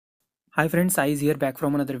Hi friends, Sai is here back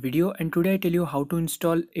from another video, and today I tell you how to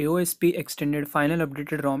install Aosp extended final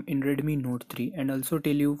updated ROM in Redmi Note 3 and also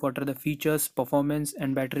tell you what are the features, performance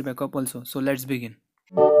and battery backup also. So let's begin.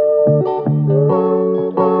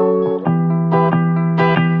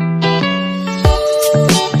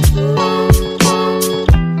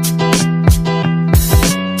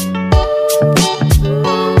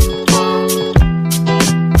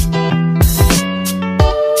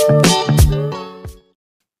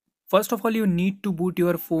 First of all, you need to boot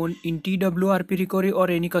your phone in TWRP recovery or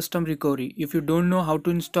any custom recovery. If you don't know how to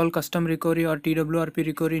install custom recovery or TWRP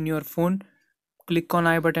recovery in your phone, click on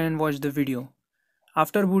I button and watch the video.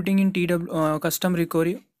 After booting in custom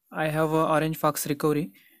recovery, I have a Orange Fox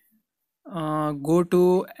recovery. Go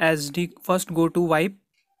to SD, first go to wipe,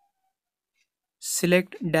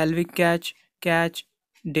 select Dalvik cache,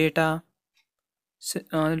 data,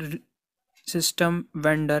 system,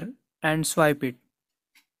 vendor and swipe it.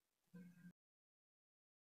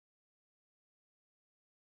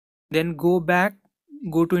 Then go back,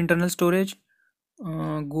 go to internal storage,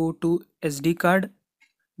 go to SD card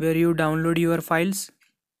where you download your files,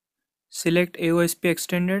 select AOSP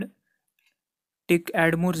extended, tick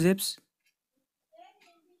add more zips,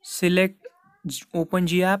 select open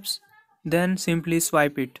GApps, then simply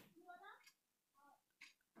swipe it.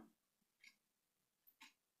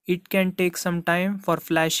 It can take some time for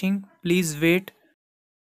flashing, please wait.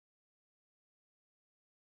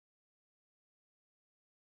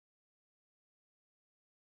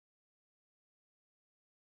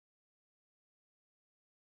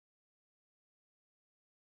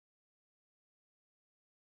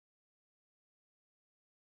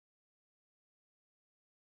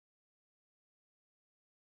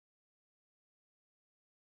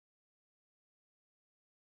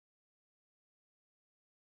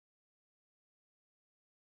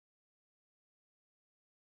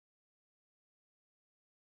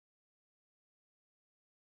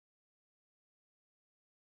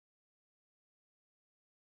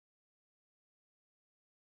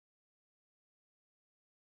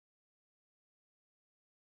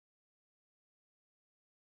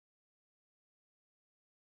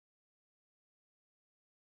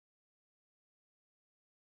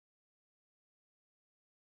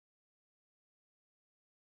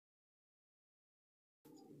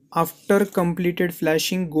 After completed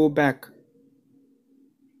flashing, go back.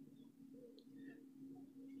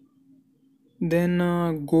 Then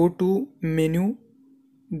go to menu,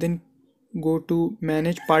 then go to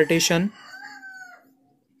manage partition,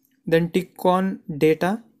 then tick on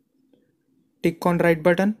data, tick on right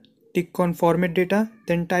button, tick on format data,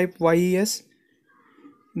 then type yes,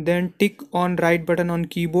 then tick on right button on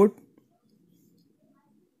keyboard.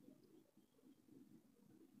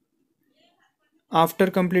 After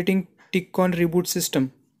completing, tick on reboot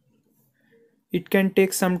system. It can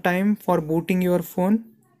take some time for booting your phone.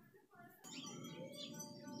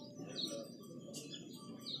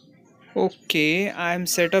 Okay, I'm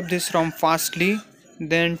set up this ROM fastly,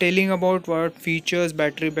 then telling about what features,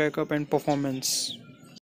 battery backup and performance.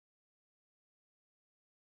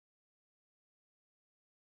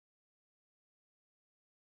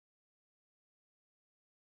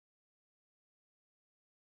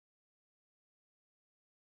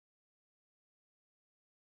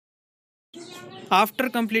 After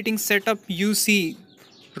completing setup, you see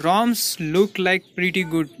ROMs look like pretty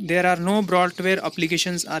good. There are no bloatware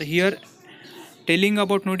applications are here. Telling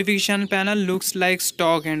about notification panel looks like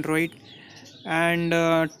stock Android. And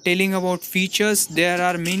telling about features, there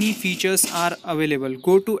are many features are available.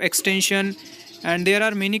 Go to extension and there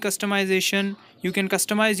are many customization. You can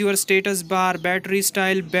customize your status bar, battery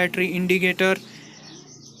style, battery indicator,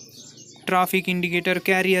 traffic indicator,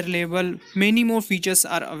 carrier label, many more features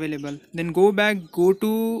are available. Then go back, go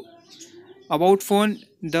to about phone.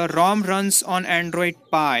 The ROM runs on Android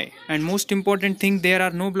Pie, and most important thing, there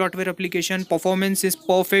are no bloatware application. Performance is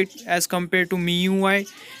perfect as compared to MIUI,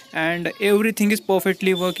 and everything is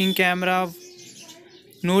perfectly working. Camera,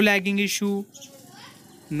 no lagging issue,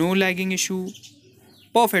 no lagging issue.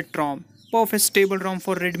 Perfect ROM, perfect stable ROM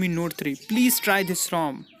for Redmi Note 3. Please try this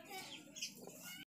ROM.